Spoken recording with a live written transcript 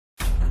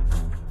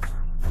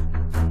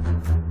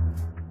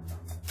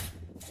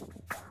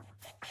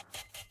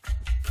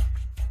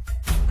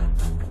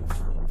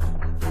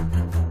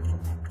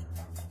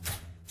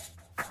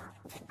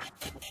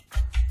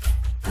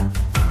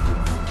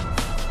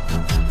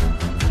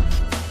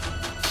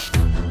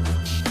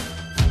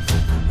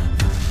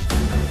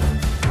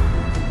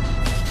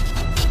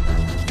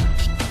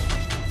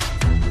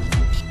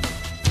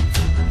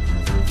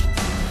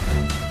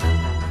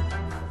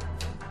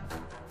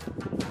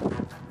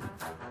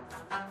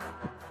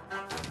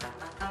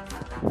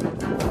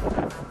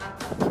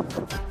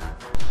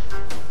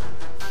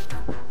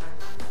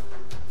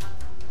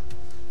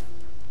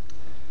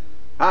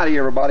Howdy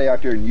everybody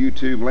out there in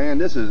YouTube land.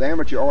 This is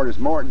amateur artist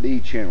Martin D.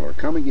 Chandler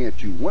coming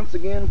at you once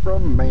again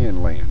from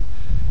ManLand.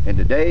 And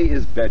today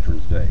is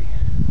Veterans Day.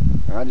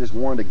 I just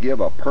wanted to give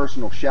a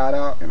personal shout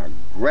out and a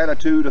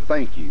gratitude of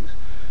thank yous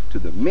to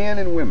the men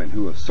and women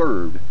who have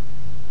served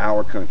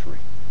our country.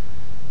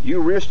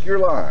 You risked your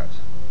lives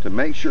to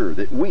make sure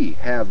that we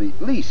have at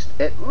least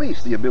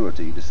the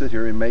ability to sit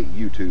here and make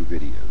YouTube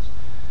videos.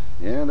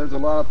 Yeah, there's a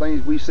lot of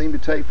things we seem to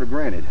take for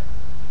granted.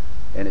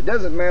 And it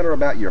doesn't matter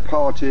about your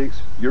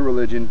politics, your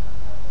religion,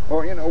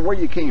 or where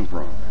you came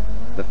from.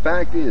 The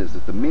fact is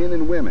that the men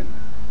and women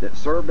that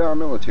served our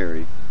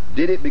military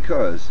did it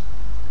because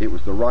it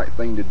was the right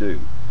thing to do.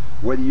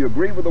 Whether you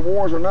agree with the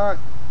wars or not,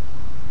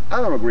 I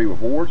don't agree with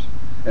wars.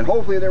 And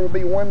hopefully there will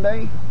be one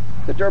day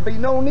that there will be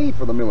no need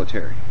for the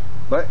military.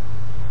 But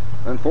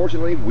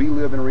unfortunately, we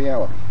live in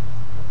reality.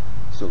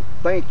 So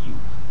thank you.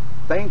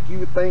 Thank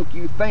you, thank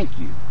you, thank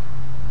you.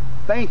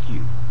 Thank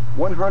you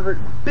 100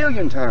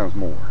 billion times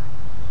more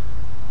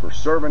for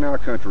serving our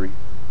country,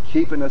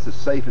 keeping us as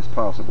safe as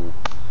possible.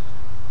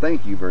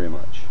 Thank you very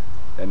much.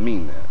 I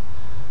mean that.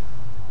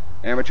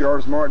 Amateur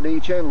artist Martin D.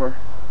 Chandler.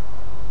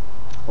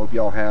 Hope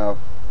y'all have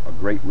a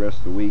great rest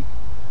of the week.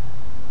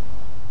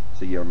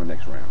 See you on the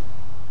next round.